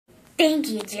Thank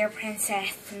you, dear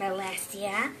Princess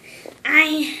Celestia.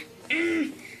 I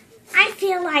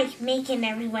feel like making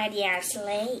everybody our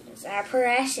slaves, our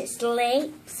precious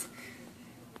slaves.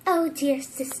 Oh, dear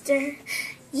sister,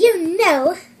 you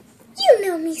know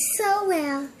me so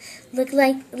well.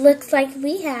 Looks like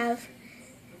we have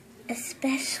a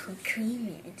special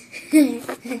agreement.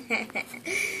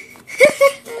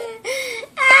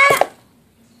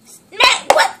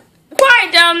 What?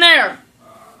 Quiet down there.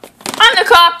 I'm the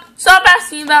cop. Stop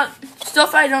asking about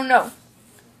stuff I don't know.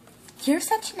 You're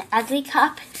such an ugly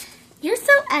cop. You're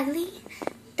so ugly.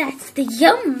 That's the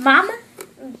Your Mama's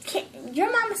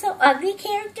So Ugly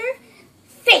character.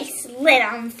 Face lit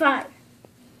on fire.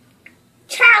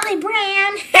 Charlie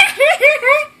Brown.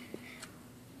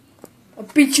 I'll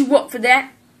beat you up for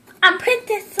that. I'm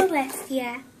Princess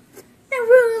Celestia, the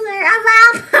ruler of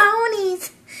all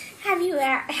ponies. Have you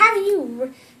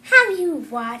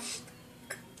watched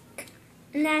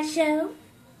that show?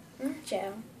 That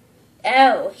show.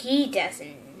 Oh, he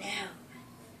doesn't know.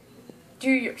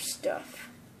 Do your stuff.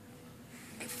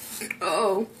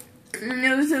 Oh,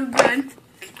 that was so good.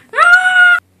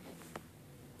 Ah!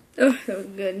 Oh, that was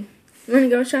good. You want to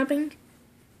go shopping?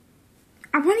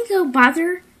 I want to go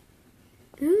bother.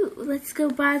 Ooh, let's go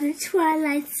bother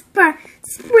Twilight Sparkle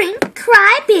Spring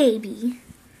Crybaby.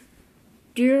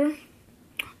 Dear,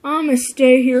 I'm gonna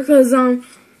stay here because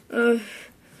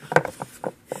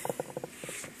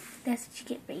That's what you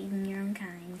get for eating your own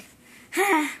kind.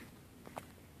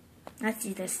 Let's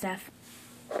do this stuff.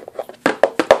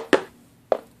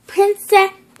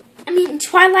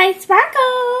 Twilight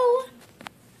Sparkle.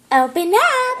 Open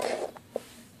up.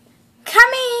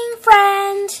 Coming,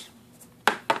 friend.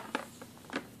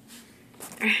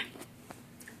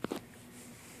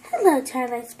 Hello,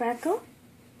 Twilight Sparkle.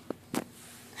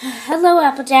 Hello,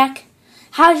 Applejack.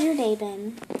 How's your day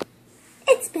been?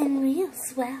 It's been real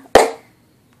swell.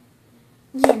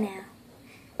 You know,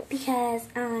 because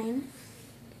I'm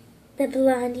the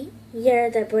blondie, you're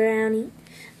the brownie.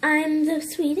 I'm the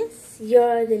sweetest,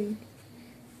 you're the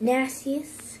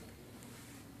nastiest.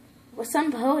 Well,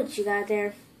 some poets you got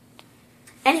there.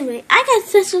 Anyway, I got a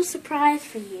special surprise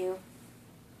for you.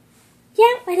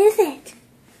 Yeah, what is it?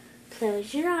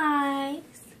 Close your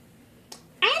eyes.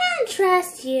 I don't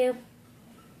trust you.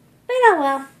 But oh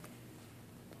well.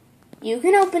 You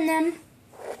can open them.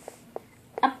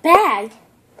 A bag?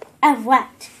 Of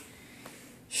what?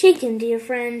 Shake them, dear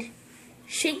friend.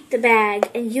 Shake the bag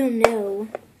and you'll know.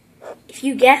 If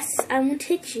you guess, I won't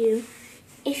hit you.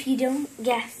 If you don't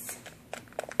guess,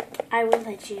 I will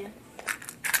hit you.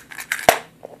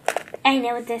 I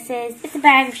know what this is. It's a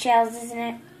bag of shells, isn't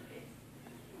it?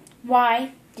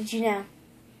 Why did you know?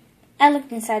 I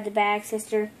looked inside the bag,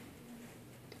 sister.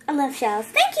 I love shells.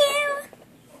 Thank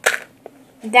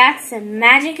you! That's the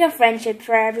magic of friendship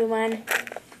for everyone.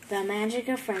 The magic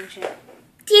of friendship.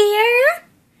 Dear,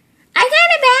 I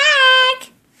got a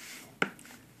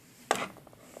bag!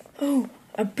 Oh,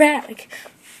 a bag.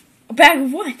 A bag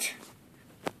of what?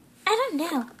 I don't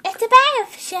know. It's a bag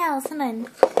of shells. Come on.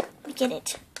 Let me get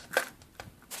it.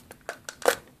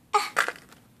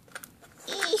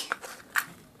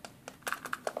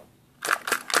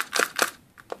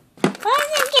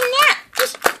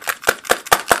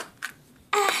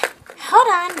 Hold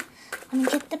on. Let me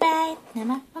get the bag.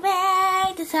 My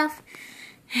bag. This off.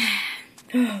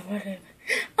 Oh, whatever.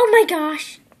 Oh my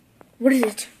gosh. What is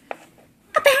it?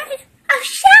 A bag of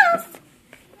shells.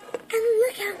 And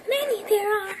look how many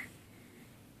there are.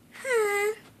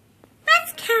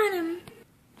 Let's count them.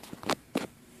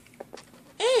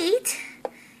 8.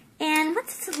 And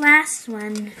what's the last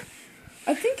one?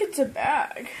 I think it's a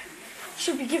bag.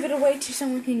 Should we give it away to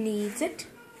someone who needs it?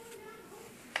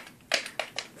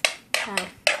 Oh.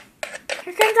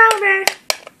 Here comes Oliver.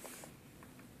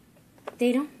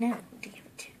 They don't know who to give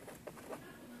it to.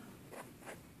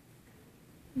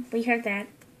 We heard that.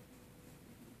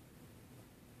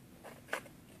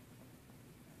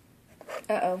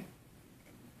 Uh-oh.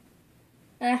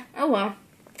 Oh well.